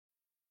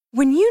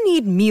When you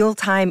need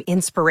mealtime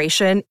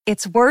inspiration,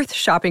 it's worth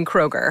shopping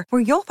Kroger,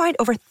 where you'll find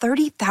over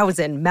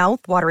 30,000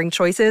 mouth-watering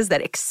choices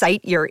that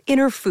excite your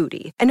inner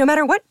foodie. And no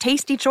matter what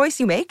tasty choice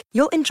you make,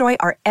 you'll enjoy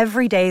our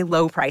everyday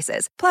low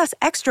prices, plus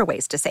extra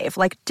ways to save,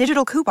 like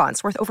digital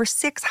coupons worth over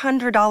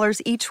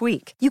 $600 each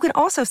week. You can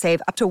also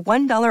save up to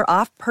 $1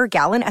 off per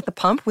gallon at the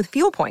pump with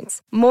fuel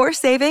points. More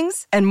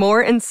savings and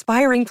more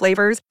inspiring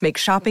flavors make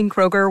shopping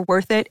Kroger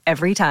worth it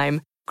every time.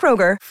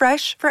 Kroger,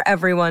 fresh for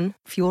everyone.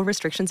 Fuel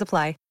restrictions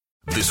apply.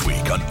 This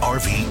week on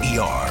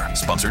RVER,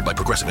 sponsored by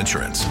Progressive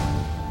Insurance.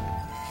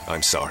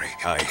 I'm sorry,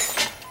 I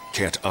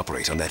can't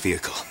operate on that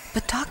vehicle.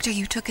 But doctor,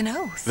 you took an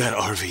oath. That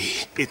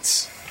RV,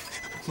 it's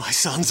my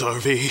son's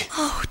RV.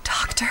 Oh,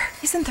 doctor,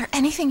 isn't there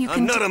anything you can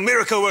do? I'm not a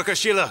miracle worker,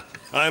 Sheila.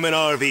 I'm an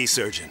RV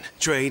surgeon,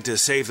 trained to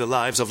save the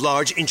lives of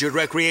large injured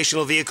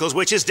recreational vehicles,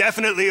 which is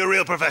definitely a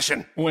real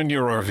profession. When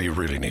your RV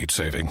really needs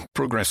saving,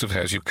 Progressive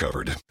has you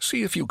covered.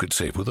 See if you could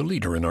save with a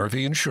leader in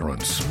RV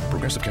insurance.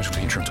 Progressive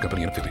Casualty Insurance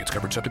Company and affiliates,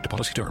 covered subject to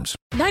policy terms.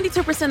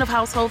 92% of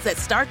households that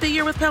start the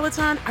year with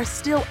Peloton are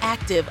still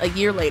active a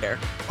year later.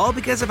 All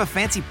because of a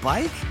fancy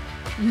bike?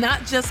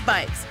 Not just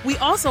bikes. We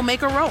also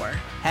make a rower.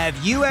 Have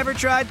you ever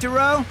tried to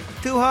row?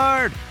 Too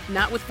hard.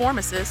 Not with Form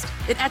Assist.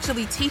 It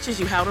actually teaches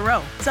you how to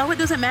row. So it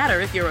doesn't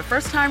matter if you're a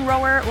first-time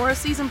rower or a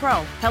seasoned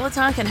pro.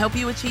 Peloton can help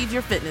you achieve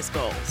your fitness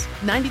goals.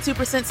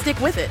 92% stick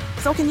with it.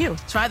 So can you.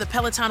 Try the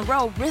Peloton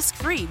Row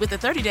risk-free with a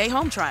 30-day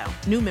home trial.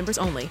 New members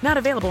only. Not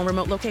available in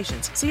remote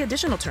locations. See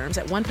additional terms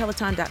at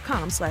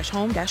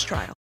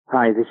onepeloton.com/home-trial.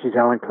 Hi, this is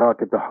Alan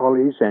Clark at the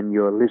Hollies, and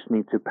you're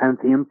listening to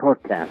Pantheon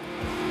Podcast.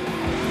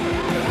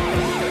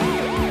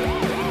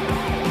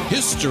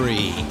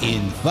 History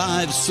in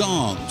 5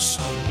 Songs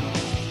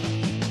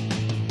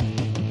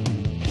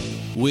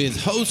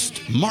with host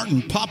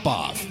Martin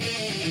Popoff.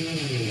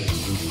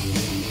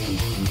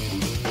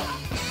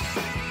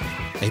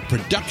 A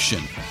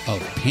production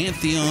of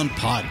Pantheon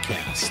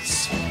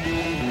Podcasts.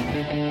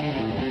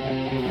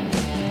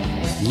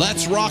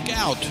 Let's rock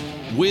out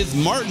with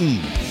Martin.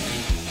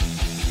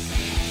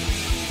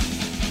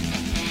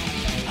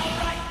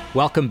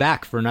 Welcome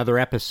back for another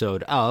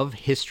episode of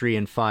History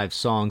in 5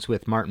 Songs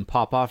with Martin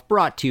Popoff,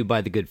 brought to you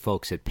by the good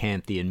folks at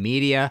Pantheon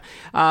Media.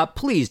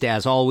 Pleased,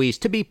 as always,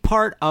 to be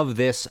part of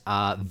this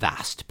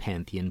vast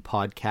Pantheon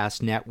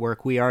podcast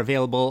network. We are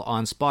available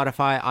on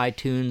Spotify,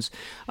 iTunes,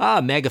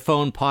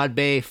 Megaphone,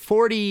 Podbay,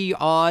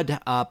 40-odd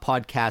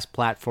podcast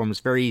platforms.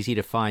 Very easy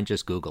to find.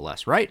 Just Google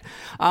us, right?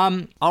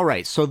 All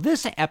right, so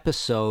this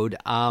episode,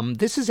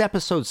 this is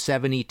episode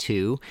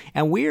 72,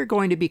 and we are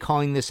going to be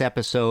calling this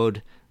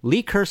episode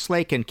Lee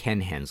Kerslake and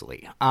Ken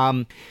Hensley.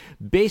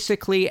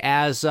 Basically,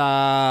 as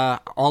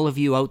all of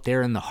you out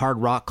there in the hard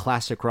rock,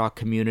 classic rock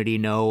community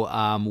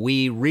know,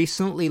 we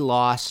recently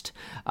lost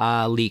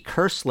Lee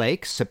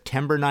Kerslake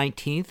September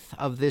 19th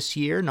of this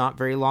year, not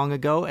very long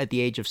ago, at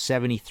the age of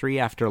 73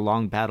 after a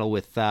long battle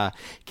with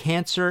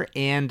cancer.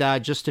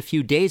 And just a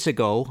few days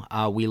ago,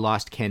 we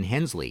lost Ken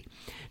Hensley,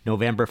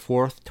 November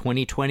 4th,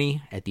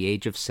 2020, at the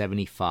age of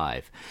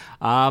 75.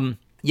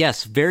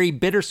 Yes, very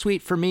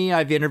bittersweet for me.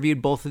 I've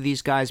interviewed both of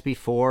these guys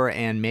before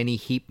and many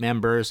Heap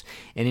members.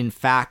 And in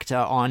fact,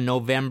 on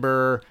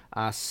November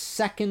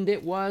 2nd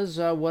it was,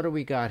 what do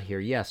we got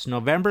here? Yes,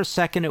 November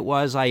 2nd it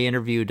was, I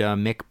interviewed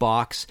Mick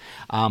Box.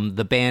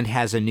 The band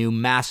has a new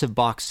massive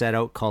box set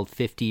out called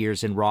 50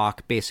 Years in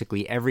Rock.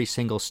 Basically every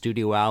single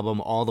studio album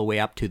all the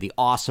way up to the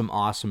awesome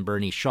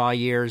Bernie Shaw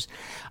years.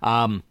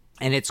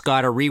 And it's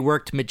got a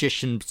reworked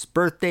Magician's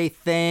Birthday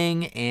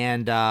thing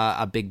and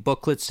a big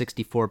booklet,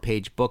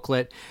 64-page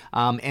booklet.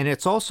 And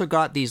it's also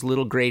got these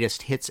little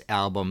greatest hits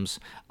albums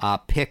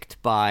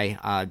picked by,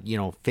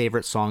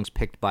 favorite songs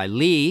picked by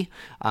Lee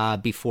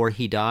before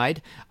he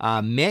died.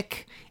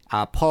 Mick,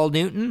 Paul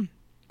Newton,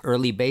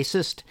 early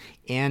bassist,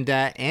 and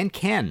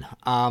Ken.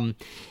 So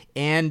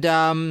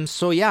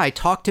I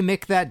talked to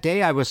Mick that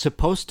day. I was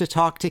supposed to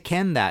talk to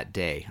Ken that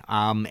day.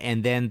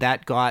 And then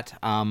that got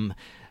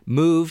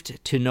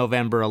moved to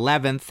November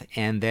 11th,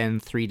 and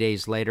then 2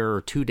 days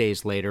later,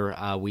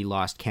 we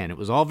lost Ken. It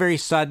was all very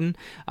sudden.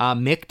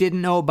 Mick didn't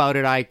know about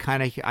it. I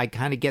kind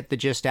of get the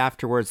gist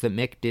afterwards that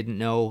Mick didn't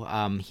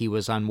know he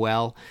was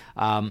unwell.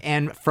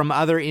 And from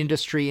other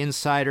industry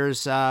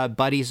insiders,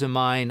 buddies of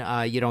mine,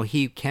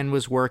 Ken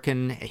was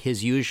working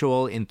his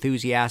usual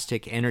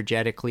enthusiastic,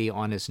 energetically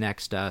on his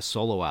next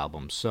solo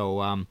album.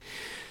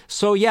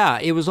 So yeah,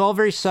 it was all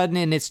very sudden,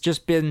 and it's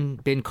just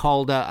been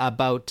called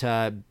about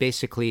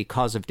basically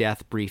cause of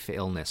death, brief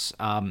illness.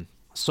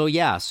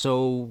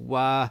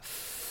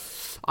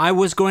 I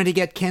was going to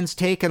get Ken's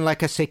take, and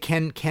like I say,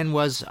 Ken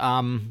was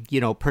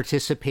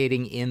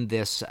participating in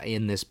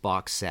this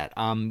box set.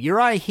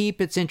 Uriah Heep,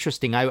 it's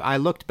interesting. I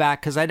looked back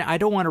because I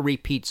don't want to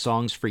repeat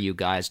songs for you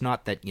guys.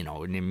 Not that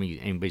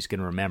anybody's going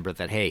to remember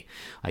that. Hey,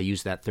 I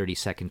used that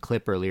 30-second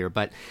clip earlier,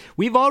 but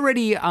we've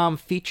already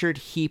featured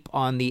Heep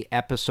on the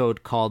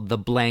episode called "The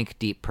Blank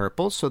Deep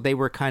Purple," so they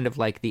were kind of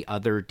like the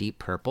other Deep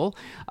Purple.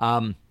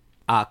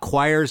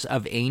 Choirs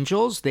of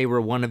Angels, they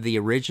were one of the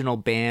original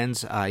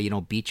bands,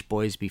 Beach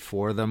Boys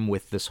before them,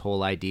 with this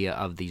whole idea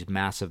of these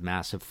massive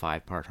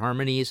 5-part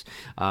harmonies,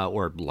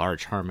 or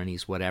large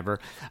harmonies, whatever.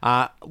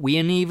 We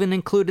even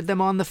included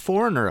them on the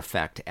Foreigner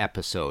Effect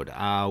episode,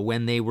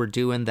 when they were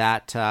doing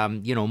that,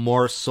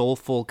 more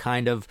soulful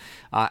kind of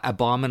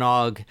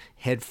Abominog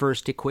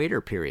Headfirst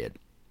Equator period.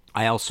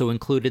 I also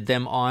included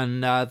them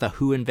on the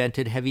Who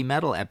Invented Heavy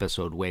Metal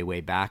episode way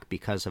back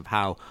because of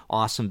how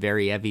awesome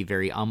Very Heavy,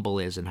 Very Humble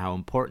is and how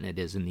important it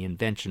is in the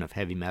invention of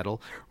heavy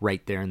metal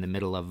right there in the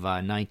middle of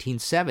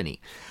 1970.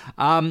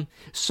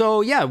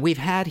 We've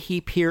had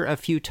Heap here a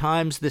few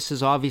times. This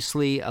is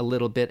obviously a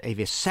little bit of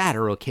a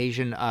sadder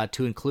occasion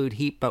to include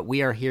Heap, but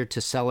we are here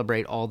to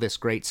celebrate all this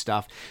great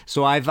stuff.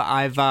 So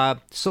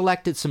I've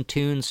selected some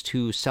tunes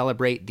to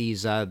celebrate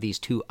these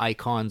two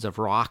icons of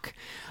rock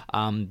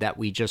that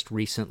we just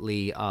recently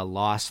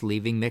lost,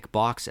 leaving Mick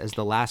Box as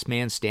the last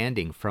man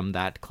standing from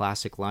that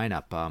classic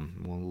lineup. A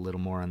little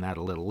more on that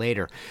a little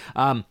later.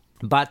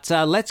 But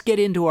let's get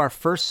into our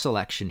first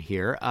selection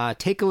here.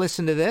 Take a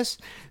listen to this.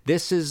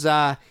 This is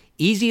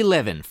Easy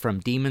Livin' from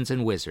Demons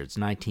and Wizards,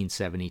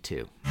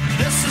 1972.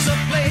 This is a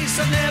place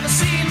I've never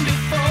seen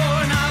before,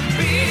 and I've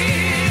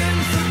been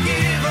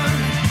forgiven.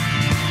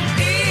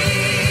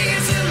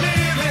 Easy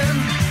living,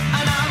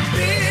 and I've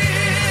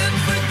been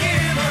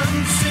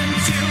forgiven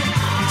since you've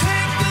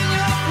taken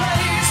your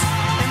place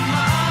in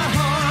my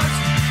heart.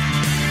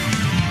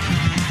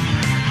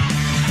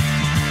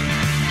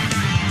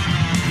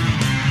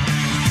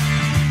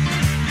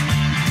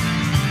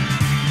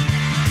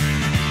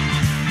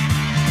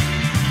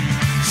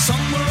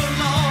 Somewhere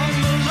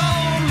along the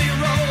lonely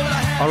road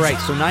I had. All right,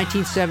 so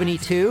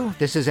 1972,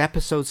 this is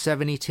episode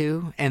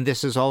 72, and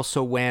this is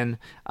also when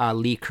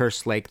Lee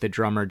Kerslake, the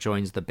drummer,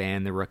 joins the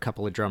band. There were a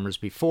couple of drummers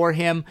before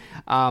him,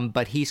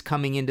 but he's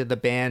coming into the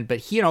band. But,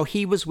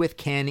 he was with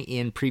Ken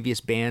in previous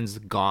bands,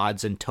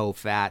 Gods and Toe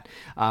Fat,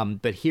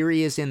 but here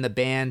he is in the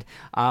band.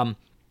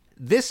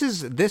 This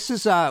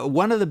is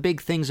one of the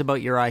big things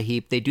about Uriah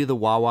Heep. They do the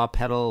wah-wah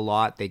pedal a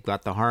lot. They've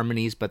got the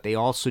harmonies, but they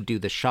also do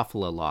the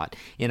shuffle a lot.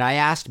 And I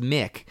asked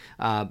Mick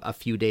a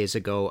few days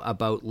ago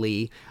about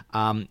Lee,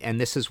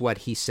 and this is what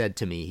he said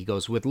to me. He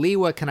goes, with Lee,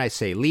 what can I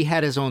say? Lee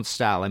had his own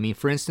style. I mean,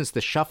 for instance, the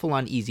shuffle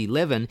on Easy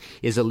Livin'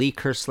 is a Lee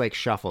Kerslake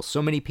shuffle.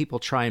 So many people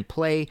try and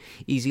play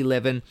Easy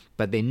Livin',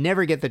 but they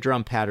never get the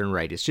drum pattern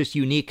right. It's just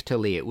unique to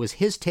Lee. It was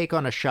his take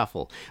on a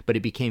shuffle, but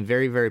it became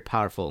very, very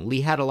powerful.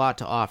 Lee had a lot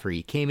to offer.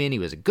 He came in, he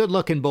was a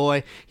good-looking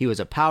boy, he was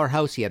a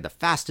powerhouse, he had the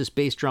fastest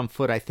bass drum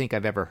foot I think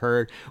I've ever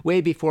heard.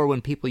 Way before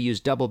when people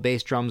used double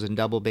bass drums and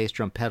double bass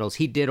drum pedals,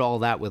 he did all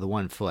that with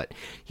one foot.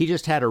 He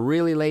just had a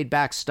really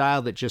laid-back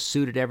style that just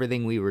suited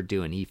everything we were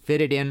doing. He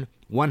fitted in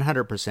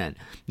 100%.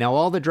 Now,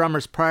 all the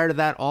drummers prior to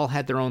that all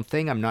had their own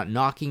thing. I'm not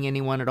knocking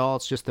anyone at all.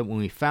 It's just that when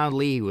we found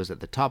Lee, he was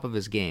at the top of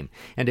his game.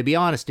 And to be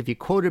honest, if you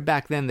quoted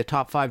back then the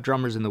top 5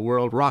 drummers in the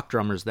world, rock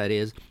drummers that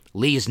is,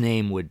 Lee's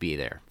name would be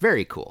there.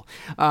 Very cool.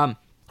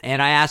 And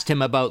I asked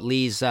him about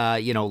Lee's,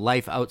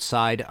 life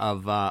outside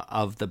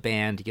of the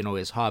band,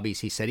 his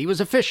hobbies. He said he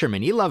was a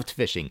fisherman. He loved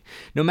fishing.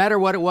 No matter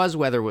what it was,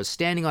 whether it was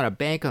standing on a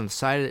bank on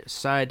the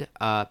side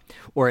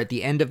or at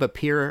the end of a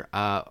pier,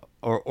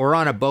 or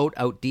on a boat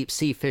out deep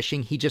sea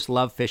fishing. He just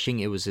loved fishing.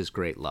 It was his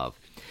great love.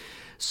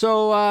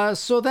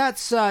 So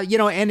that's,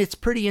 and it's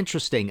pretty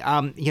interesting.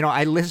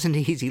 I listened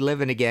to Easy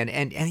Livin' again,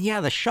 and yeah,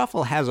 the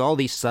shuffle has all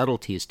these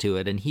subtleties to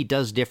it, and he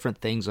does different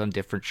things on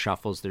different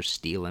shuffles. There's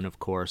Steelin', of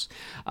course.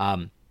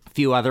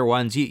 Few other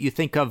ones. You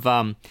think of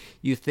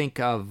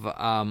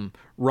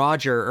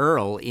Roger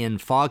Earl in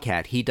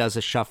Foghat. He does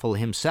a shuffle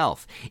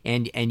himself,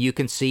 and you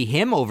can see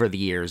him over the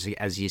years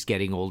as he's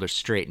getting older,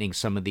 straightening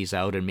some of these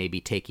out and maybe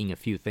taking a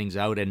few things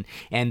out, and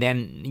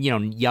then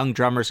young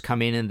drummers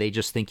come in and they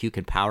just think you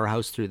can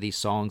powerhouse through these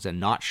songs and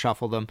not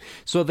shuffle them.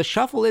 So the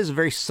shuffle is a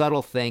very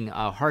subtle thing,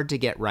 hard to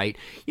get right.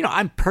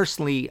 I'm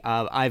personally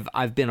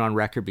I've been on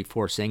record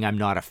before saying I'm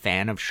not a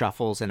fan of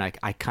shuffles, and I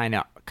kind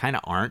of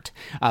aren't,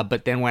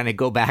 but then when I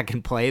go back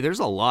and play, there's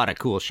a lot of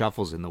cool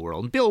shuffles in the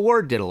world. And Bill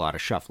Ward did a lot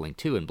of shuffling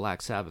too in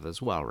Black Sabbath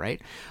as well,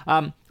 right?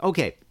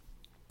 Okay,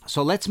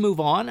 so let's move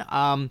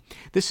on.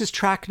 This is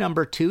track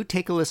number 2.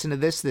 Take a listen to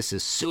this. This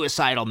is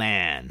Suicidal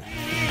Man.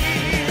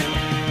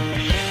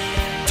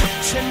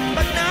 Touching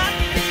but not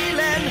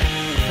feeling,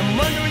 I'm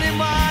wondering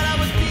what I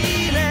was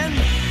feeling,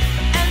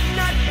 and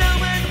not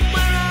knowing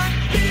where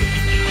I'd be.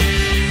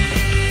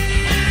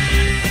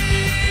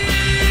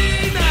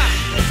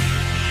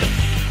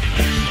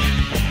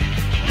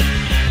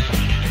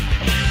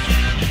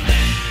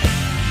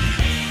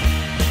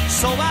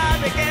 So I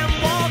began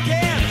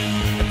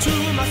walking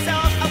to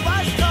myself. I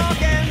was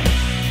talking,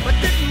 but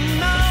didn't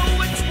know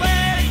which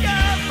way to go.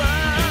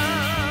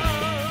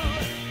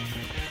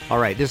 All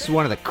right, this is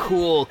one of the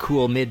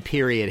cool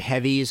mid-period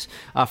heavies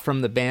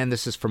from the band.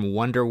 This is from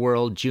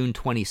Wonderworld, June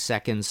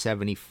 22nd,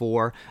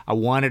 74. I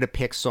wanted to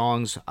pick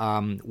songs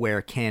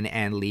where Ken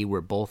and Lee were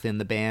both in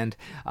the band,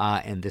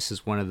 and this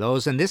is one of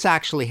those. And this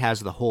actually has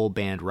the whole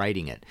band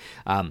writing it.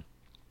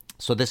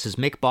 So this is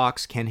Mick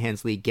Box, Ken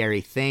Hensley,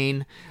 Gary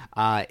Thane,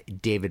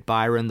 David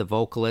Byron, the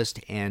vocalist,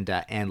 and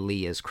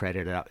Lee is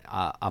credited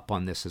up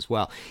on this as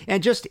well.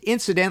 And just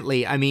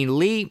incidentally, I mean,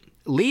 Lee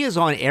is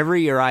on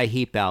every Uriah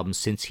Heep album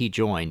since he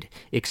joined,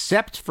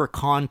 except for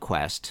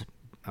Conquest.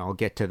 I'll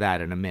get to that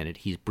in a minute.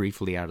 He's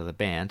briefly out of the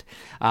band,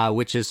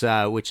 which is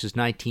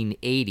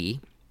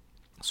 1980.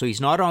 So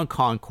he's not on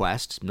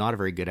Conquest. Not a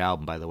very good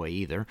album, by the way,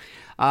 either.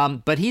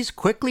 But he's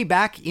quickly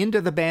back into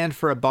the band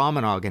for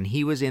Abominog, and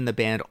he was in the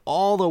band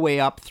all the way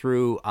up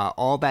through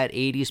all that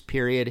 80s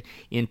period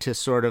into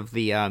sort of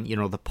the,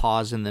 the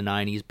pause in the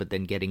 90s, but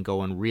then getting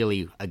going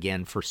really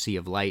again for Sea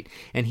of Light.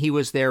 And he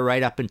was there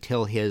right up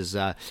until his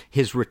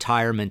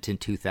retirement in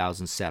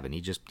 2007.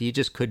 He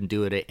just couldn't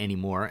do it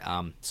anymore.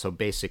 So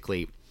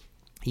basically,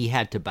 he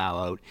had to bow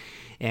out.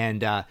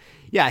 And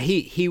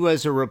he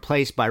was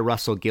replaced by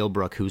Russell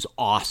Gilbrook, who's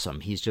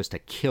awesome. He's just a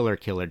killer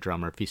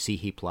drummer. If you see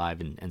Heep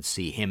live and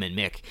see him and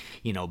Mick,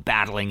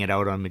 battling it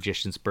out on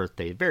Magician's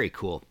Birthday, very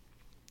cool.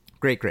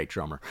 Great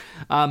drummer.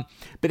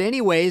 But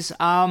anyways,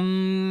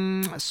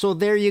 so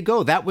there you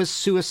go. That was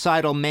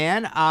Suicidal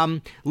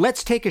Man.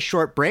 Let's take a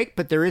short break,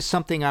 but there is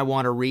something I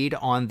want to read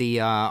on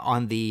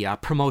the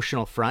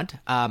promotional front.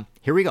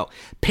 Here we go.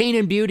 Pain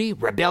and Beauty,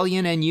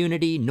 Rebellion and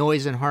Unity,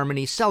 Noise and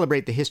Harmony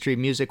celebrate the history of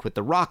music with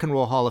the Rock and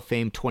Roll Hall of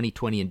Fame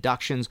 2020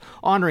 inductions,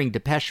 honoring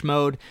Depeche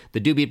Mode,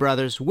 the Doobie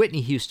Brothers,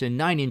 Whitney Houston,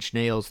 Nine Inch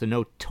Nails, the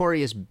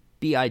Notorious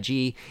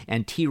B.I.G.,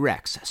 and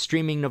T-Rex,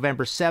 streaming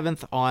November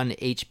 7th on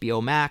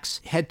HBO Max.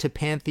 Head to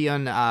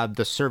Pantheon,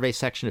 the survey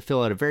section, to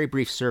fill out a very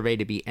brief survey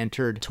to be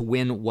entered to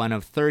win one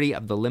of 30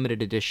 of the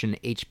limited edition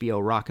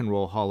HBO Rock and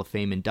Roll Hall of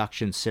Fame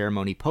induction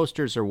ceremony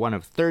posters, or one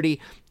of 30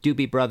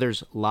 Doobie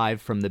Brothers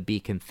Live from the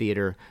Beacon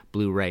Theater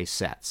Blu-ray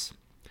sets.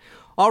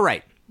 All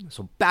right.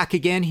 So back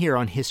again here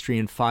on History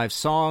in 5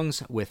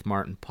 Songs with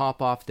Martin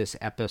Popoff. This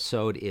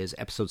episode is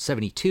episode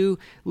 72,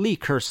 Lee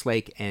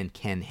Kerslake and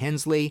Ken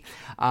Hensley.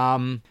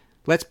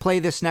 Let's play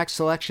this next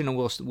selection and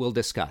we'll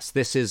discuss.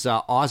 This is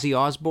Ozzy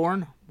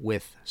Osbourne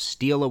with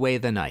Steal Away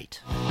the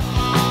Night.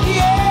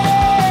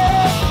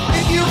 Yeah,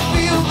 if you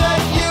feel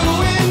that you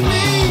and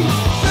me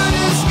should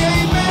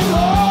escape and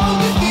hold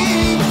the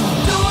key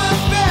to a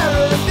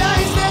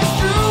paradise that's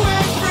true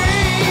and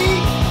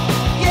free.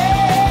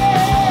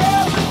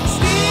 Yeah,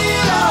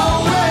 steal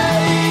away,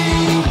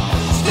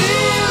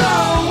 steal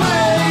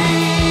away,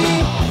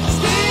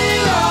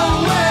 steal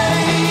away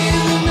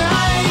the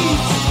night.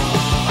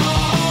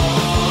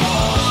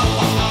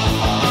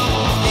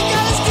 You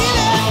gotta steal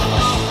it.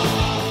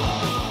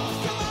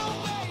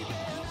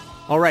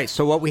 All right,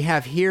 so what we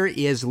have here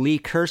is Lee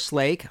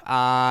Kerslake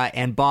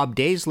and Bob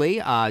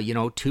Daisley.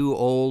 Two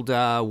old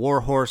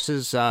war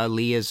horses.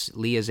 Lee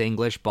is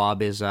English.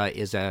 Bob is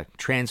a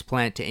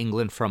transplant to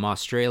England from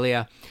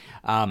Australia.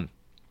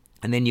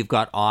 And then you've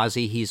got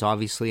Ozzy. He's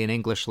obviously an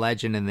English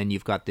legend. And then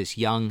you've got this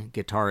young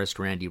guitarist,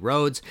 Randy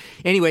Rhoads.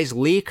 Anyways,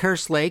 Lee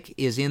Kerslake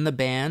is in the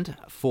band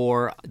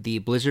for the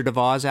Blizzard of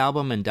Oz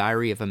album and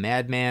Diary of a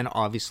Madman.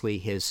 Obviously,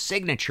 his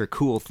signature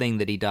cool thing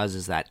that he does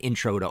is that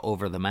intro to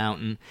Over the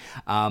Mountain.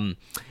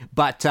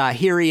 But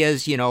here he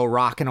is,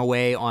 rocking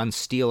away on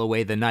Steal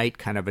Away the Night,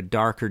 kind of a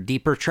darker,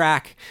 deeper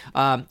track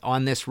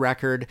on this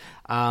record.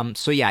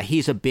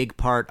 He's a big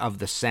part of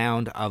the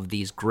sound of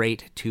these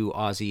great two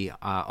Ozzy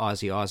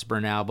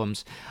Osbourne albums.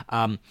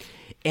 And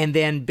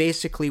then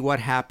basically what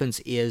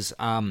happens is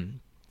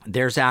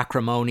there's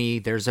acrimony,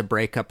 there's a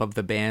breakup of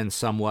the band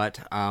somewhat,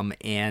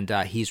 and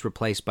he's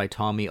replaced by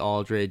Tommy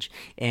Aldridge,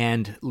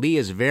 and Lee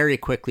is very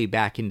quickly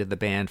back into the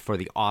band for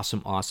the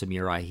awesome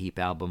Uriah Heep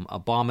album,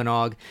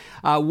 Abominog.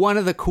 One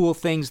of the cool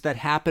things that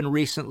happened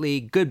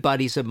recently, good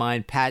buddies of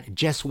mine, Pat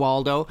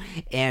Gesualdo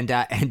and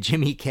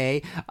Jimmy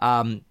Kay,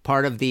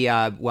 part of the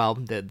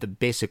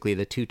basically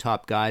the two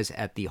top guys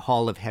at the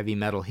Hall of Heavy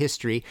Metal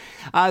History,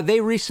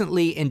 they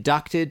recently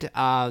inducted,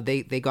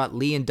 they got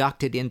Lee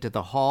inducted into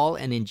the Hall,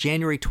 and in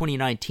January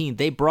 2019,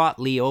 they brought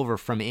Lee over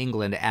from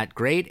England at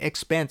great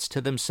expense to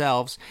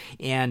themselves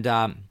and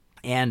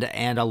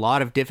a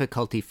lot of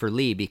difficulty for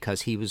Lee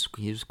because he was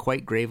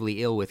quite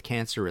gravely ill with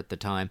cancer at the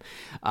time.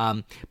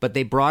 But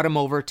they brought him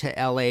over to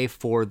LA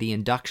for the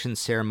induction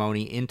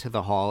ceremony into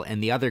the Hall.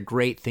 And the other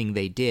great thing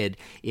they did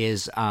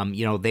is,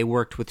 they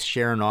worked with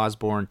Sharon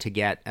Osbourne to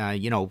get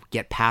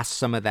past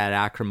some of that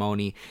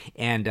acrimony,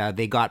 and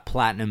they got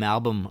platinum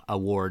album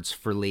awards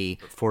for Lee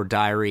for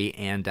Diary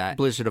and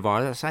Blizzard of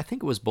Oz. I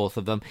think it was both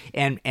of them,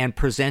 and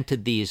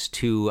presented these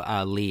to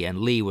Lee,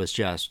 and Lee was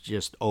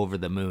just over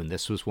the moon.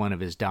 This was one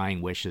of his dying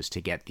wishes to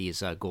get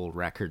these gold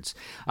records.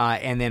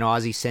 And then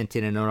Ozzy sent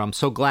in a note. I'm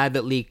so glad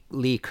that Lee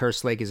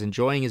Kerslake is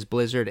enjoying his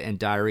Blizzard and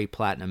Diary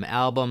platinum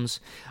albums.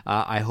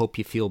 I hope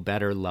you feel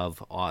better.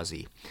 Love,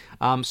 Ozzy.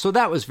 So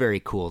that was very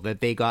cool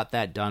that they got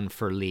that done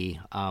for Lee,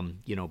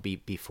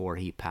 before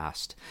he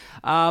passed.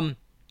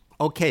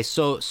 Okay,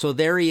 so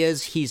there he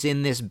is. He's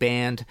in this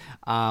band.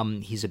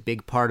 He's a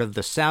big part of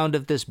the sound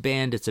of this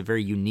band. It's a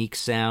very unique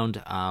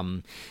sound.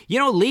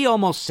 Lee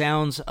almost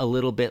sounds a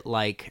little bit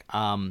like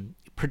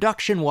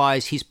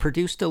production-wise, he's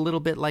produced a little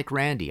bit like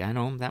Randy. I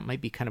know that might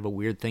be kind of a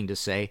weird thing to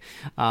say.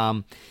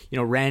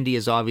 Randy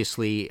is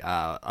obviously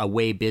a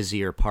way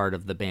busier part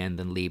of the band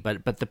than Lee,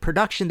 but the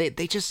production,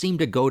 they just seem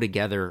to go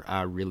together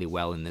really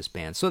well in this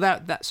band. So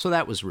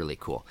that was really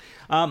cool.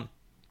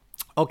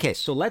 Okay,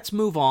 so let's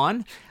move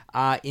on.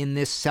 In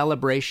this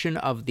celebration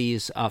of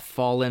these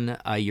fallen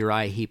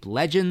Uriah Heep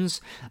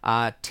legends,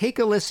 take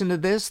a listen to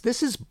this.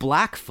 This is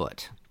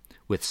Blackfoot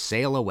with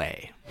Sail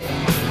Away.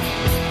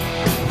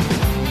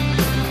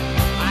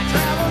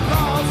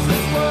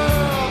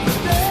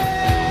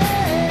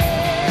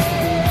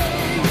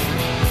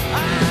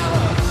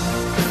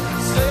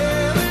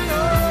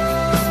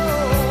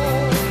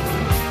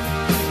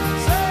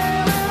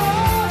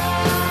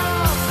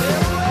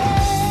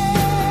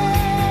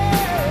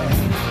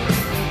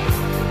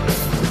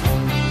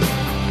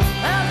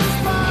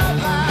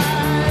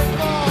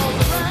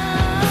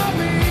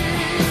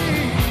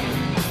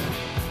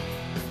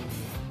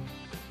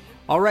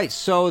 All right,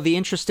 so the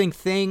interesting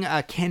thing,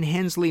 Ken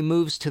Hensley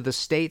moves to the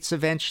States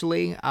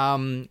eventually,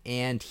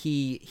 and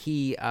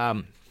he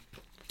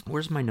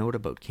where's my note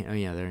about Ken? Oh,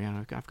 yeah, there.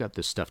 Yeah, I've got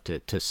this stuff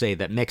to say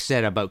that Mick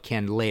said about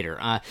Ken later.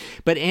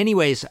 But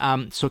anyways,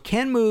 so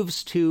Ken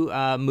moves to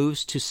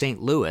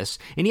St. Louis,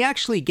 and he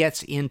actually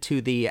gets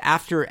into the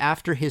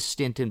after his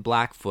stint in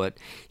Blackfoot,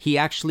 he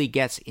actually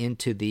gets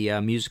into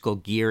the musical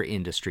gear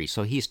industry.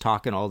 So he's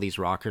talking to all these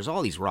rockers.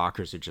 All these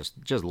rockers are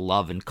just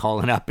loving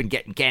calling up and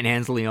getting Ken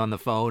Hensley on the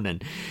phone,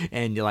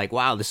 and you're like,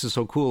 wow, this is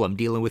so cool. I'm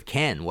dealing with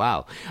Ken.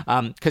 Wow,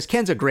 because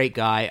Ken's a great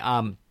guy.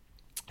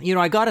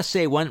 I gotta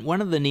say,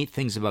 one of the neat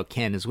things about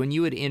Ken is when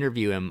you would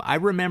interview him, I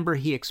remember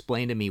he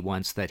explained to me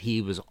once that he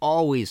was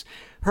always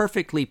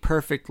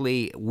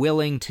perfectly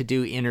willing to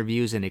do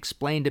interviews and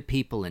explain to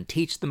people and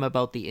teach them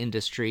about the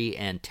industry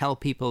and tell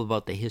people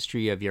about the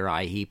history of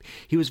Uriah Heep.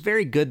 He was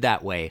very good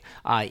that way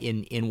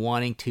in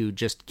wanting to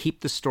just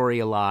keep the story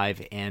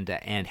alive and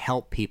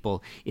help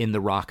people in the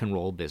rock and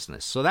roll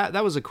business. So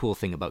that was a cool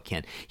thing about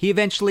Ken. He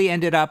eventually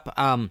ended up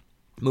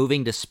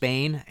moving to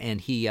Spain, and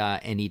he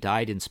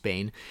died in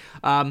Spain.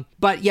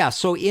 But yeah,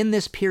 so in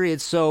this period,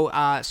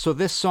 so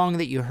this song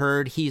that you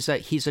heard, he's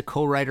a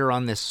co-writer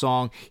on this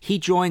song. He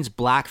joins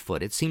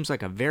Blackfoot. It seems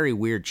like a very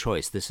weird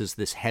choice. This is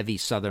this heavy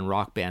Southern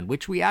rock band,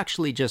 which we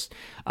actually just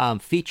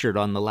featured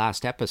on the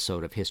last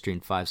episode of History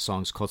in 5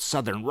 Songs called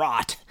Southern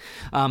Rot,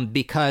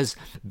 because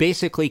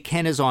basically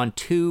Ken is on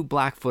 2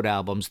 Blackfoot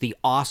albums, the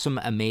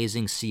awesome,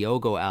 amazing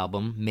Siogo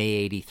album, May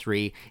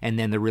 83, and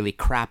then the really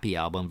crappy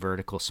album,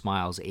 Vertical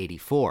Smiles,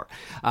 84.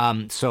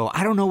 So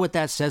I don't know what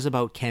that says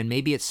about Ken.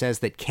 Maybe it says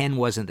that Ken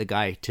wasn't the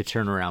guy to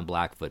turn around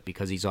Blackfoot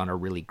because he's on a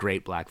really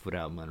great Blackfoot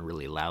album and a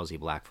really lousy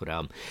Blackfoot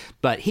album.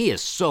 But he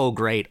is so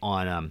great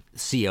on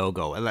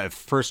Siogo. The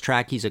first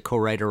track he's a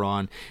co-writer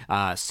on,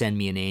 Send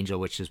Me an Angel,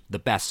 which is the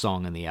best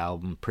song on the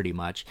album pretty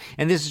much.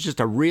 And this is just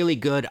a really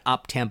good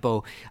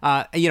up-tempo.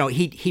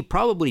 He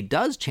probably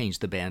does change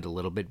the band a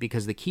little bit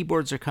because the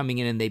keyboards are coming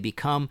in and they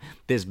become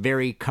this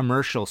very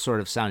commercial sort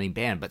of sounding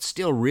band, but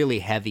still really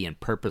heavy and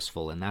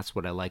purposeful, and that's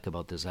what I like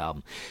about this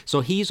album.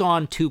 So he's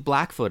on 2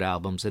 Blackfoot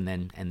albums, and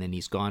then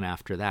he's gone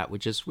after that,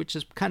 which is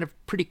kind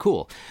of pretty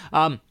cool.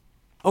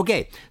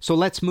 Okay, so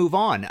let's move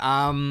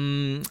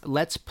on.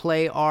 Let's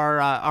play our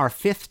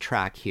 5th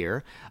track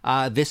here.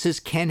 This is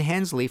Ken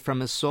Hensley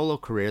from his solo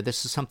career.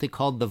 This is something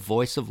called The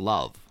Voice of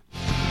Love.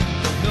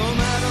 No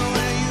matter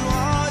where you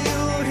are,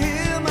 you'll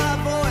hear my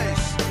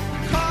voice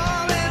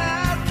calling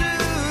out to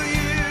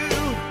you.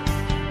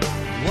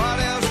 What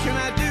else can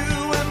I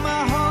do when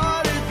my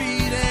heart is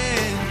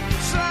beating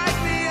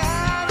slightly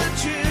out of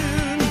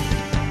tune?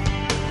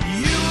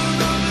 You will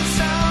know the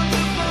sound,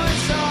 the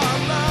voice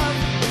of love,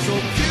 so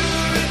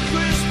pure and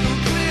crystal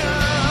clear.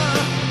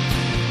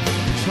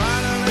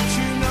 Trying to let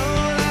you know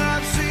that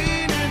I've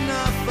seen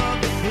enough of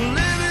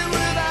living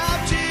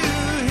without you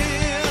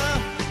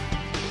here.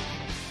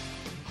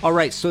 All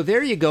right, so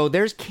there you go.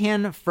 There's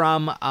Ken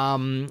from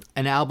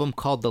an album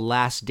called The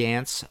Last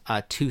Dance,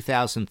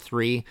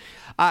 2003.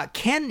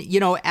 Ken,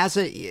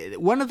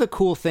 one of the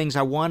cool things,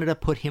 I wanted to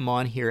put him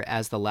on here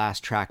as the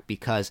last track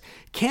because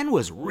Ken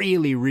was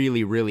really,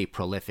 really, really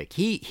prolific.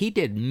 He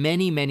did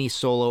many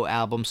solo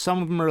albums.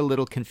 Some of them are a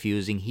little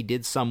confusing. He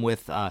did some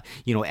with,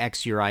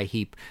 ex-Uriah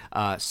Heep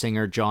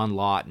singer John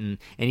Lawton,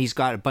 and he's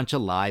got a bunch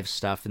of live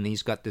stuff, and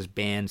he's got this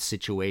band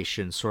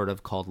situation sort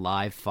of called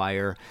Live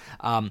Fire.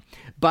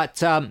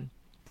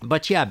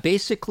 But yeah,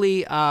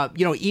 basically,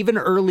 even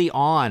early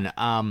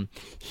on,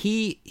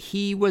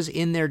 he was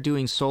in there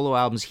doing solo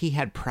albums. He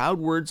had Proud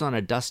Words on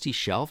a Dusty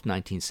Shelf,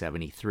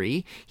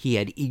 1973. He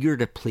had Eager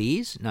to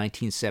Please,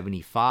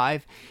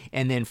 1975,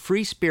 and then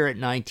Free Spirit,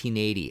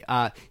 1980.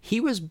 He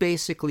was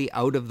basically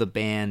out of the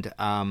band.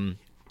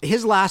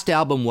 His last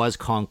album was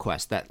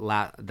Conquest, that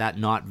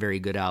not very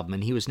good album,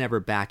 and he was never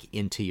back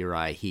into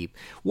Uriah Heep.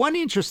 One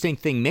interesting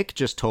thing Mick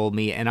just told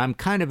me, and I'm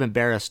kind of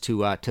embarrassed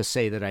to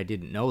say that I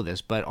didn't know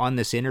this, but on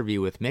this interview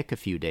with Mick a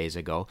few days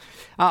ago,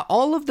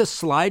 all of the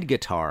slide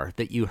guitar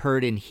that you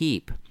heard in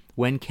Heep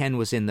when Ken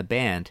was in the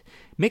band,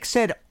 Mick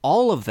said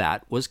all of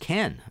that was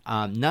Ken.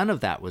 None of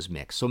that was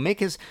Mick. So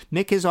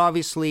Mick is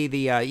obviously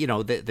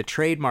the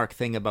trademark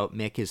thing about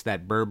Mick is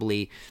that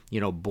burbly,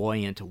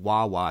 buoyant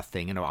wah-wah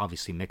thing. And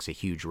obviously Mick's a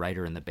huge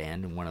writer in the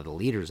band and one of the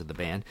leaders of the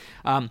band.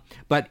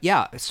 But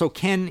yeah, so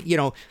Ken,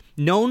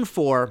 known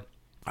for,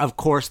 of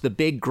course, the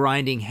big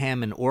grinding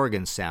Hammond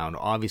organ sound.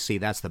 Obviously,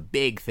 that's the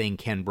big thing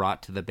Ken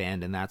brought to the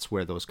band, and that's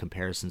where those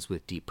comparisons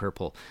with Deep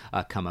Purple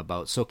come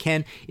about. So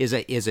Ken is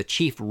a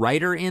chief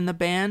writer in the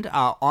band.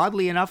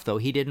 Oddly enough, though,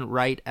 he didn't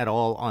write at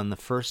all on the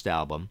first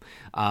album.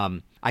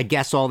 I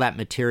guess all that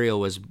material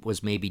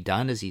was maybe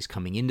done as he's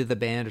coming into the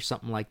band or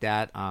something like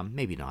that.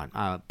 Maybe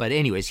not. But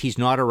anyways, he's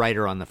not a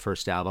writer on the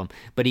first album,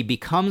 but he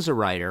becomes a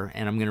writer,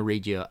 and I'm going to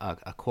read you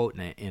a quote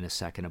in a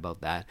second about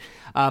that.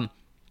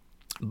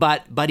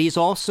 But he's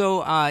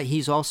also a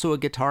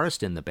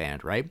guitarist in the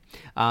band, right?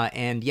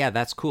 And yeah,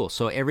 that's cool.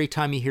 So every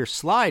time you hear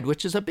slide,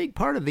 which is a big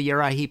part of the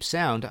Uriah Heep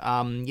sound,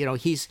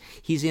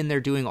 he's in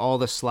there doing all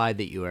the slide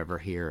that you ever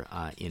hear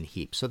in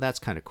Heep. So that's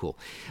kind of cool.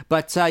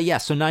 But so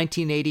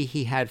 1980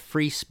 he had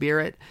Free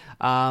Spirit.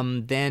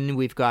 Then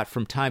we've got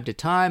From Time to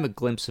Time, A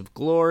Glimpse of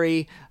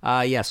Glory.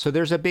 So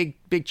there's a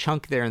big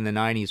chunk there in the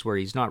 90s where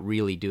he's not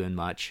really doing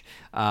much.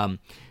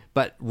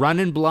 But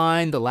Runnin'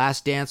 Blind, The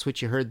Last Dance,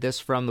 which you heard this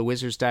from, The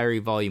Wizard's Diary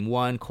Volume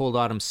 1, Cold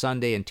Autumn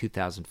Sunday in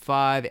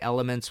 2005,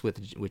 Elements,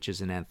 which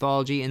is an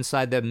anthology,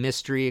 Inside the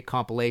Mystery, a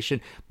compilation,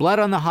 Blood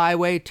on the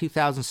Highway,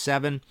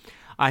 2007.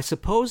 I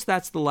suppose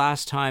that's the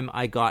last time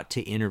I got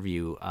to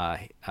interview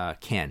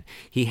Ken.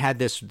 He had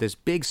this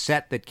big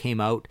set that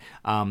came out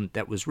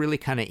that was really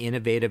kind of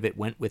innovative. It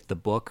went with the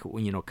book,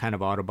 kind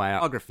of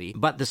autobiography.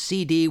 But the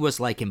CD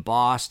was like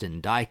embossed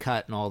and die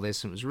cut and all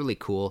this, and it was really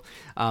cool.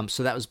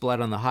 So that was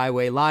Blood on the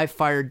Highway. Live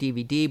Fire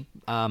DVD,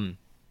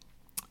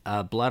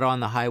 Blood on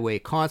the Highway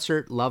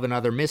concert, Love and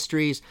Other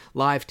Mysteries,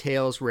 Live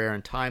Tales, Rare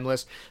and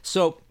Timeless.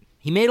 So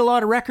he made a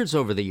lot of records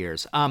over the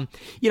years. I'm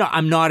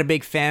not a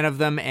big fan of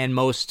them, and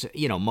most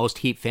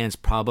Heep fans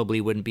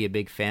probably wouldn't be a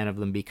big fan of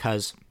them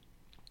because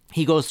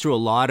he goes through a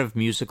lot of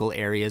musical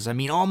areas. I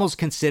mean, almost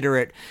consider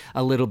it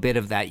a little bit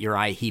of that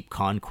Uriah Heep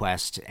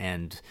Conquest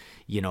and,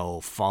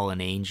 Fallen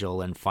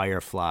Angel and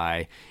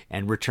Firefly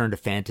and Return to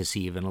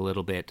Fantasy even a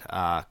little bit.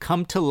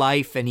 Come to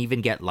Life and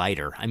even Get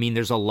Lighter. I mean,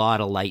 there's a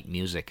lot of light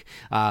music.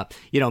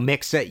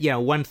 Mick said,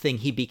 one thing,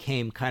 he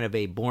became kind of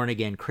a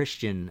born-again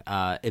Christian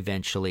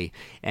eventually.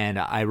 And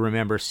I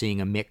remember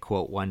seeing a Mick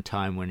quote one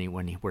time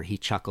where he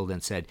chuckled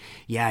and said,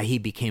 yeah, he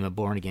became a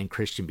born-again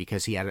Christian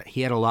because he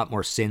had a lot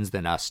more sins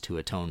than us to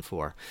atone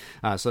for.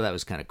 So that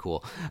was kind of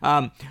cool.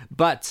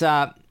 But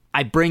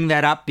I bring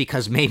that up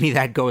because maybe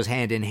that goes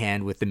hand in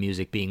hand with the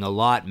music being a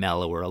lot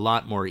mellower, a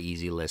lot more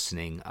easy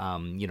listening.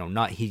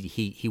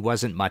 He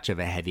wasn't much of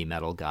a heavy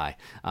metal guy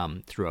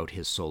throughout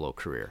his solo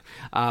career.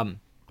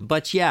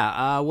 But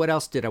yeah, what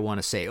else did I want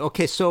to say?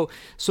 Okay, so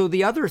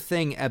the other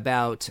thing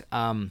about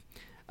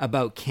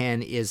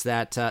Ken is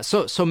that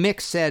so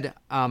Mick said,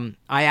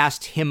 I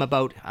asked him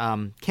about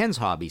Ken's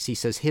hobbies. He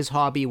says his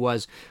hobby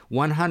was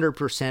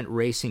 100%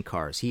 racing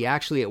cars. He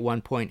actually at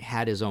one point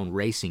had his own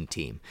racing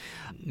team.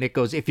 Mick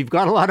goes, if you've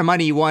got a lot of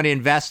money, you want to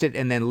invest it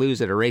and then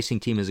lose it, a racing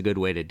team is a good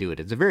way to do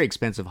it. It's a very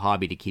expensive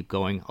hobby to keep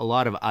going. A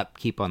lot of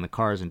upkeep on the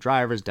cars and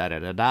drivers,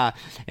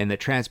 and the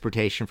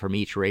transportation from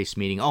each race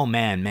meeting. Oh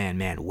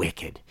man,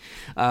 wicked.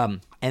 And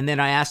then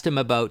I asked him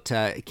about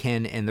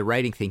Ken and the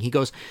writing thing. He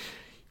goes,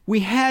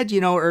 we had,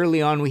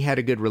 early on, we had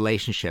a good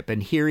relationship,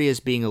 and here he is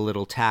being a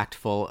little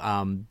tactful.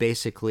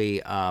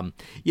 Basically,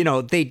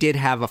 they did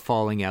have a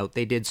falling out.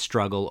 They did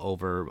struggle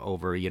over,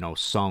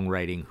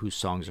 songwriting, whose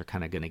songs are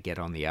kind of going to get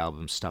on the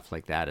album, stuff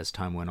like that as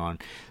time went on.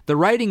 The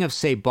writing of,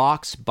 say,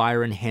 Box,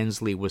 Byron,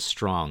 Hensley was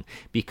strong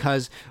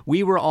because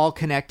we were all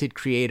connected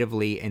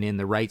creatively and in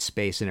the right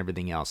space and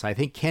everything else. I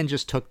think Ken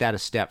just took that a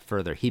step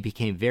further. He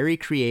became very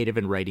creative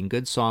in writing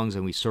good songs,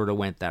 and we sort of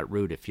went that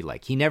route, if you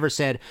like. He never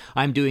said,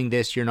 I'm doing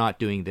this, you're not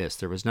doing this.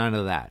 There was none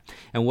of that.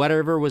 And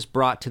whatever was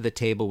brought to the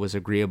table was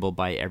agreeable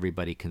by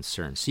everybody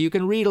concerned. So you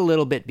can read a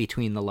little bit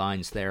between the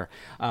lines there.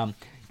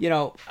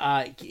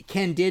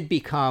 Ken did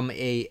become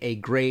a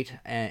great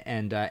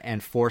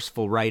and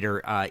forceful writer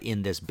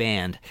in this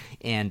band,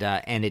 and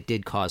it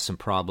did cause some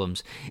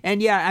problems.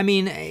 And yeah, I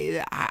mean,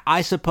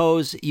 I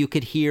suppose you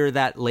could hear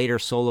that later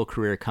solo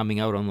career coming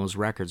out on those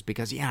records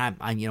because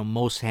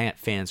most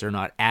fans are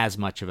not as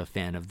much of a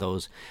fan of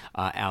those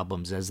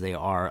albums as they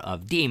are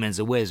of Demons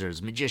and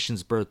Wizards,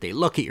 Magician's Birthday,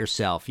 Look at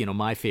Yourself.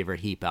 My favorite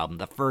Heep album,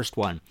 the first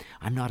one.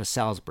 I'm not a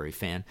Salisbury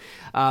fan,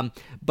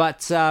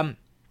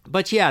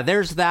 But yeah,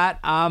 there's that.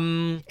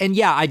 And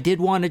yeah, I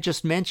did want to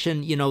just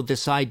mention,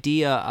 this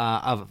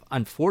idea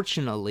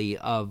unfortunately,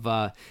 of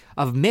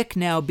Mick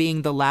now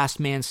being the last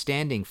man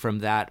standing from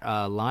that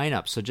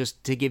lineup. So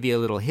just to give you a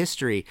little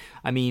history,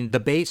 I mean, the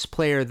bass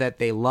player that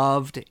they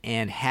loved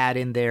and had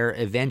in there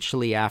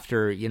eventually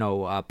after,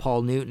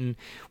 Paul Newton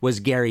was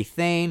Gary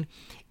Thane.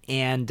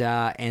 And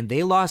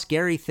they lost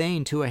Gary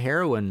Thane to a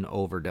heroin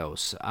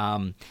overdose.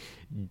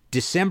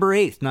 December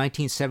 8th,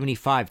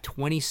 1975,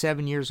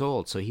 27 years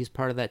old. So he's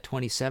part of that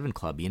 27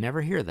 club. You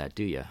never hear that,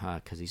 do you?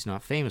 Because he's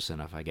not famous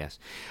enough, I guess.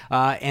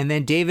 And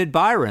then David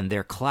Byron,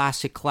 their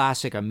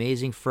classic,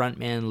 amazing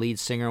frontman, lead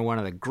singer, one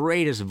of the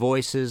greatest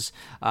voices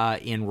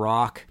in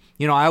rock.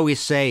 You know, I always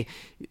say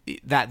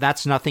that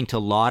that's nothing to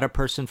laud a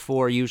person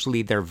for.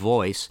 Usually their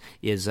voice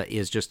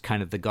is just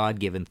kind of the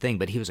God-given thing.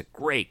 But he was a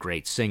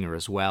great singer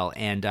as well.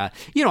 And,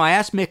 you know, I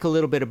asked Mick a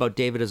little bit about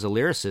David as a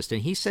lyricist,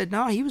 and he said,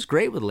 no, he was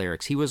great with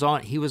lyrics. He was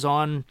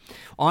on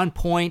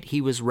point.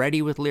 He was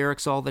ready with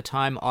lyrics all the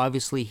time.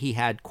 Obviously, he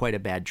had quite a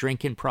bad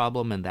drinking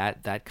problem, and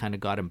that kind of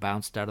got him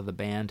bounced out of the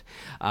band.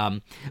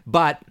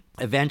 But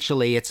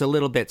eventually, it's a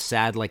little bit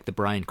sad, like the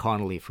Brian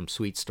Connolly from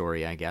Sweet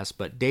Story, I guess.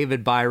 But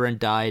David Byron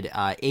died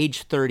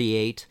age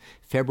 38,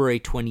 February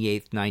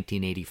 28th,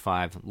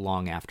 1985,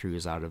 long after he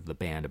was out of the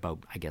band. About,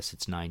 I guess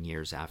it's 9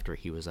 years after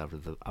he was out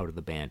of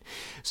the band.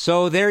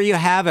 So there you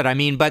have it. I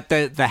mean, but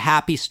the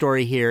happy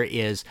story here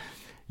is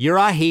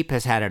Uriah Heep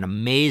has had an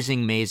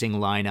amazing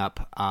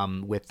lineup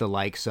with the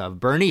likes of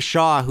Bernie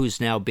Shaw,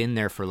 who's now been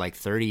there for like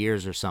 30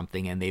 years or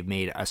something, and they've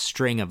made a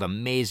string of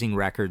amazing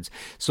records.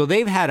 So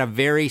they've had a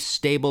very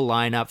stable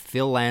lineup.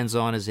 Phil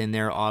Lanzon is in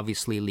there.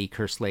 Obviously, Lee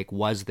Kerslake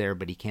was there,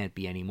 but he can't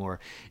be anymore.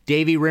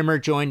 Davey Rimmer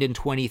joined in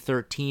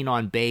 2013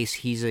 on bass.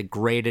 He's a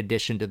great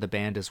addition to the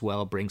band as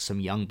well, brings some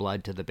young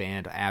blood to the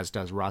band, as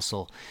does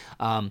Russell.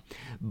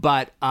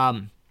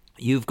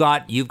 You've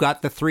got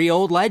the three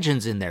old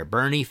legends in there,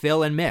 Bernie,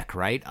 Phil, and Mick,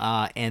 right?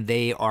 And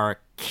they are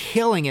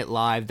killing it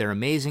live. They're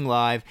amazing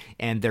live,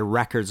 and their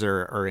records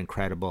are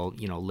incredible.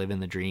 You know, Living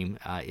the Dream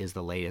is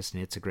the latest,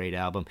 and it's a great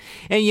album.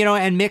 And, you know,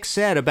 and Mick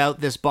said about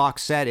this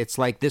box set, it's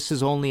like, this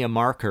is only a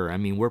marker. I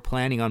mean, we're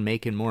planning on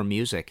making more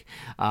music.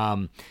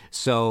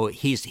 So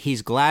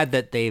he's glad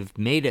that they've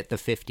made it the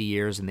 50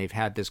 years and they've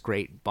had this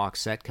great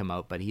box set come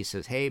out, but he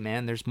says, hey,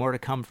 man, there's more to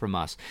come from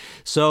us.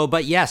 So,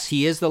 but yes,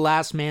 he is the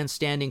last man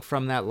standing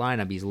from that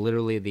lineup. He's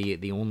literally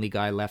the only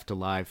guy left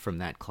alive from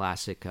that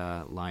classic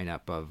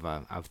lineup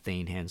of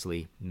Thane,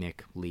 Hensley,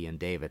 Mick, Lee, and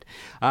David.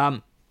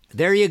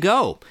 There you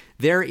go.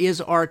 There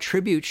is our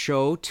tribute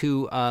show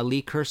to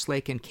Lee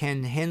Kerslake and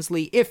Ken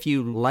Hensley. If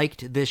you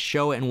liked this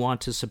show and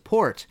want to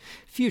support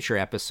future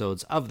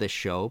episodes of this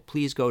show,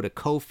 please go to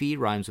Ko-fi,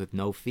 rhymes with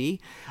no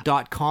fee,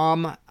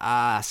 .com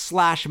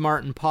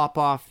 /Martin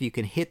Popoff. You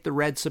can hit the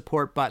red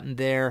support button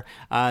there.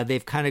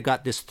 They've kind of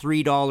got this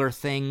 $3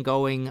 thing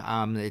going.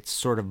 It's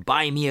sort of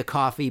buy me a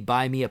coffee,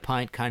 buy me a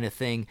pint kind of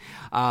thing.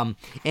 And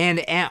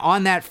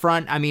on that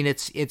front, I mean,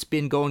 it's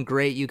been going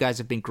great. You guys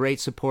have been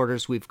great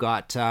supporters. We've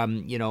got,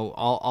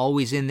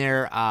 always in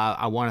there.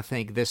 I want to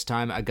thank this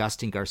time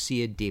Agustin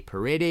Garcia de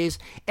Paredes,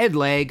 Ed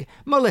Legg,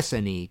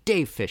 Melissa Nee,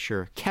 Dave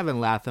Fisher,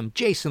 Kevin Latham,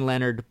 Jason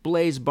Leonard,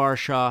 Blaze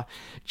Barshaw,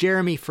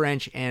 Jeremy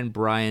French, and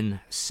Brian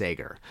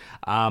Sager.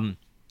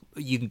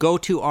 You can go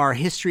to our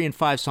History in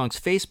 5 Songs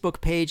Facebook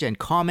page and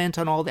comment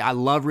on all I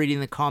love reading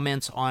the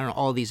comments on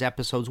all these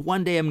episodes.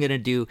 One day I'm going to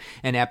do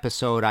an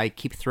episode. I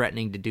keep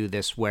threatening to do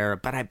this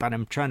but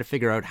I'm trying to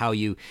figure out how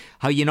you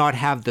not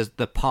have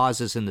the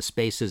pauses and the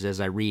spaces as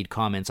I read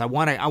comments. I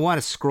want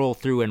to scroll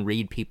through and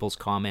read people's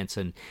comments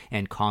and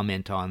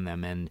comment on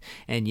them and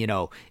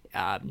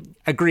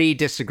agree,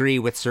 disagree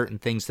with certain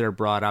things that are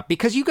brought up,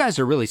 because you guys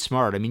are really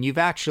smart. I mean, you've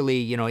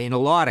actually, in a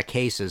lot of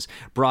cases,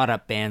 brought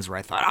up bands where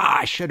I thought,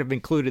 I should have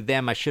included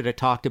them, I should have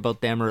talked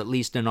about them, or at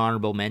least an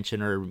honorable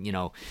mention, or,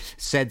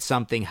 said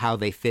something, how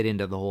they fit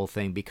into the whole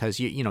thing,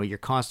 because, you're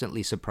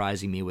constantly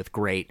surprising me with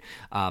great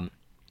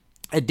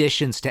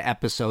additions to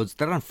episodes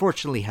that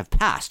unfortunately have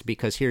passed,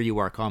 because here you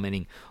are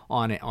commenting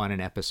on an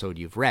episode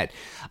you've read.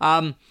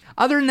 Other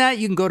than that,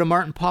 you can go to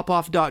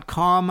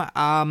martinpopoff.com.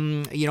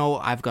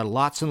 I've got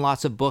lots and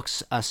lots of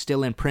books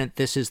still in print.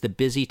 This is the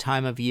busy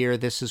time of year.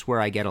 This is where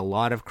I get a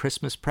lot of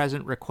Christmas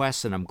present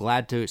requests, and I'm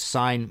glad to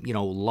sign,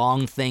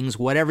 long things,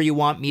 whatever you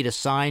want me to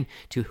sign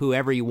to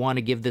whoever you want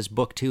to give this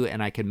book to,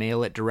 and I can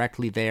mail it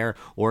directly there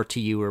or to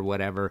you or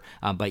whatever.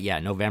 But yeah,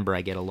 November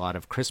I get a lot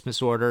of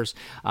Christmas orders.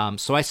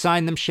 So I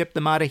sign them, ship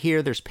them out of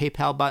here. There's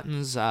PayPal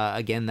buttons.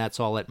 Again, that's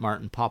all at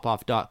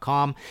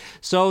martinpopoff.com.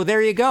 So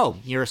there you go.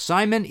 Your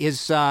assignment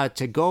is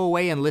to go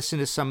away and listen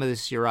to some of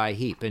this Uriah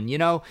Heep. And,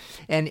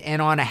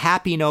 and on a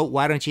happy note,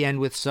 why don't you end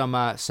with some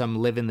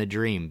Living the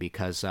Dream?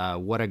 Because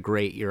what a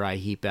great Uriah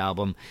Heep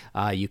album.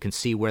 You can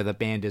see where the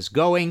band is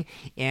going,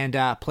 and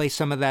play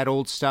some of that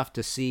old stuff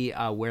to see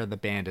where the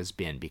band has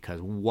been,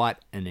 because what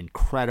an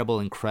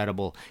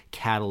incredible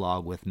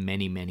catalog with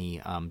many, many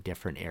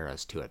different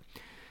eras to it.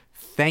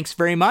 Thanks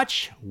very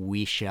much.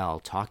 We shall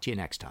talk to you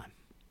next time.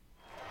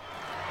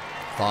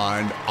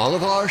 Find all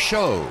of our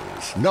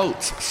shows,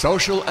 notes,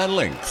 social, and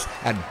links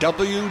at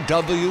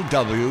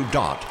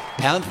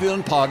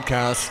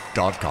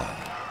www.pantheonpodcast.com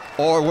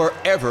or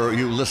wherever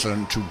you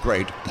listen to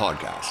great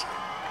podcasts.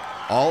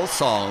 All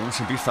songs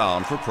can be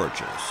found for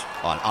purchase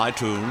on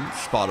iTunes,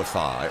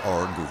 Spotify,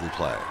 or Google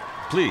Play.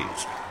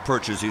 Please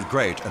purchase these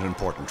great and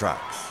important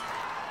tracks.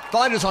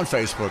 Find us on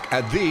Facebook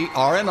at the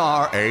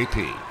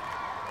RNRAP.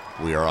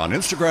 We are on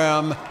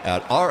Instagram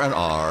at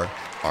RNR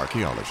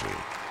Archaeology.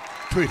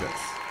 Tweet us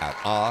at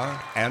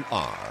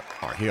R&R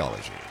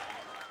Archaeology.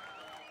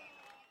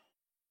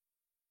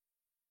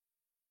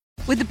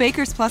 With the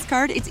Baker's Plus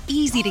card, it's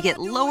easy to get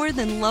lower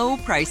than low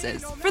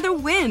prices for the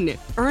win.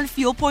 Earn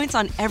fuel points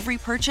on every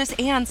purchase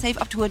and save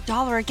up to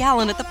 $1 a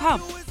gallon at the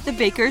pump. The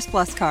Baker's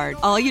Plus card.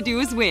 All you do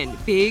is win.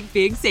 Big,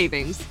 big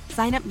savings.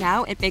 Sign up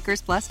now at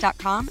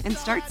bakersplus.com and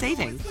start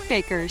saving.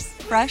 Baker's.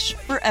 Fresh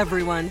for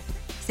everyone.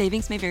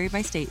 Savings may vary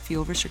by state.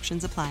 Fuel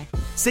restrictions apply.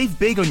 Save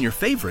big on your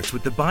favorites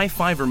with the Buy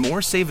 5 or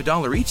More, Save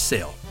 $1 each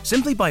sale.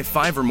 Simply buy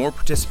 5 or more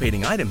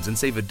participating items and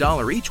save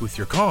 $1 each with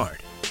your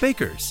card.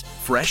 Baker's.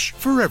 Fresh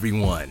for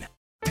everyone.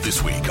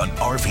 This week on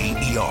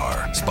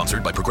RVER,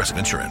 sponsored by Progressive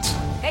Insurance.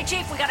 Hey,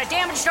 Chief, we got a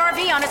damaged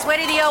RV on its way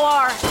to the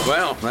OR.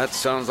 Well, that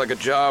sounds like a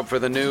job for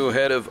the new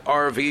head of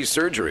RV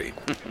surgery.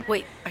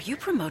 Wait, are you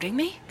promoting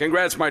me?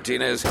 Congrats,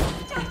 Martinez.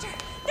 Doctor,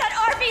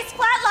 that RV's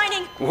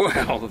flatlining.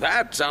 Well,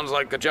 that sounds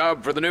like a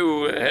job for the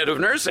new head of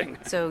nursing.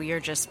 So you're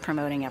just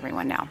promoting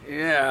everyone now?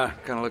 Yeah,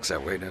 kind of looks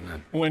that way, doesn't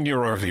it? When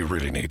your RV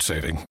really needs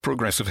saving,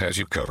 Progressive has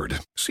you covered.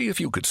 See if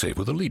you could save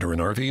with a leader in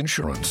RV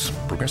insurance.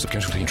 Progressive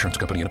Casualty Insurance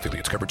Company and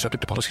affiliates, covered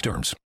subject to policy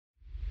terms.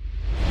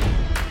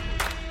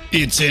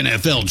 It's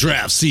NFL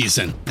draft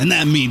season, and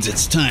that means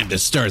it's time to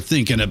start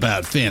thinking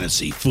about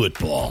fantasy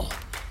football.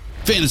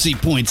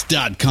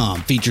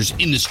 FantasyPoints.com features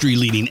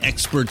industry-leading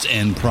experts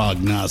and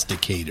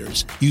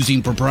prognosticators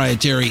using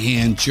proprietary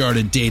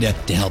hand-charted data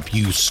to help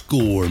you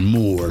score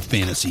more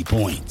fantasy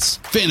points.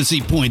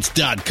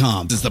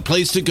 FantasyPoints.com is the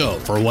place to go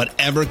for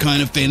whatever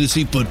kind of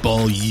fantasy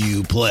football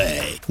you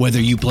play. Whether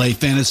you play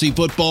fantasy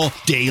football,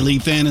 daily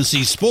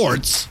fantasy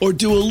sports, or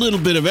do a little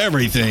bit of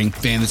everything,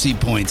 Fantasy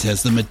Points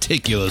has the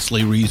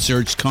meticulously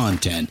researched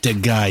content to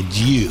guide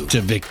you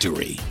to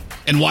victory.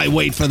 And why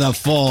wait for the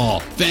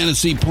fall?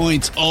 Fantasy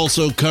Points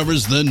also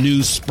covers the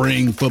new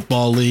spring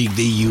football league,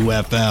 the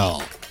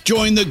UFL.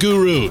 Join the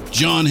guru,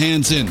 John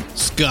Hansen,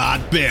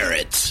 Scott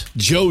Barrett,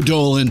 Joe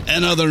Dolan,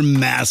 and other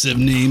massive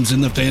names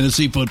in the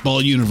fantasy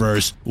football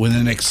universe with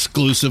an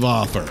exclusive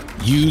offer.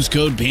 Use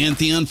code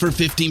Pantheon for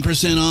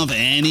 15% off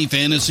any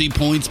Fantasy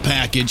Points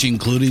package,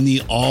 including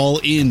the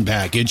all-in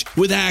package,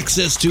 with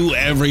access to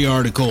every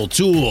article,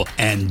 tool,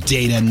 and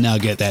data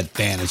nugget that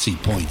Fantasy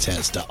Points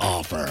has to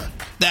offer.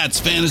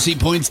 That's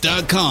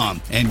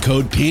FantasyPoints.com and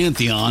code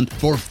Pantheon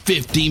for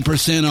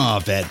 15%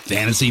 off at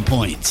Fantasy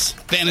Points.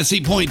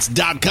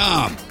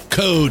 FantasyPoints.com,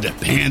 code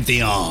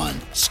Pantheon.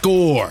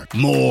 Score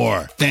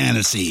more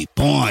fantasy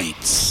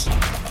points.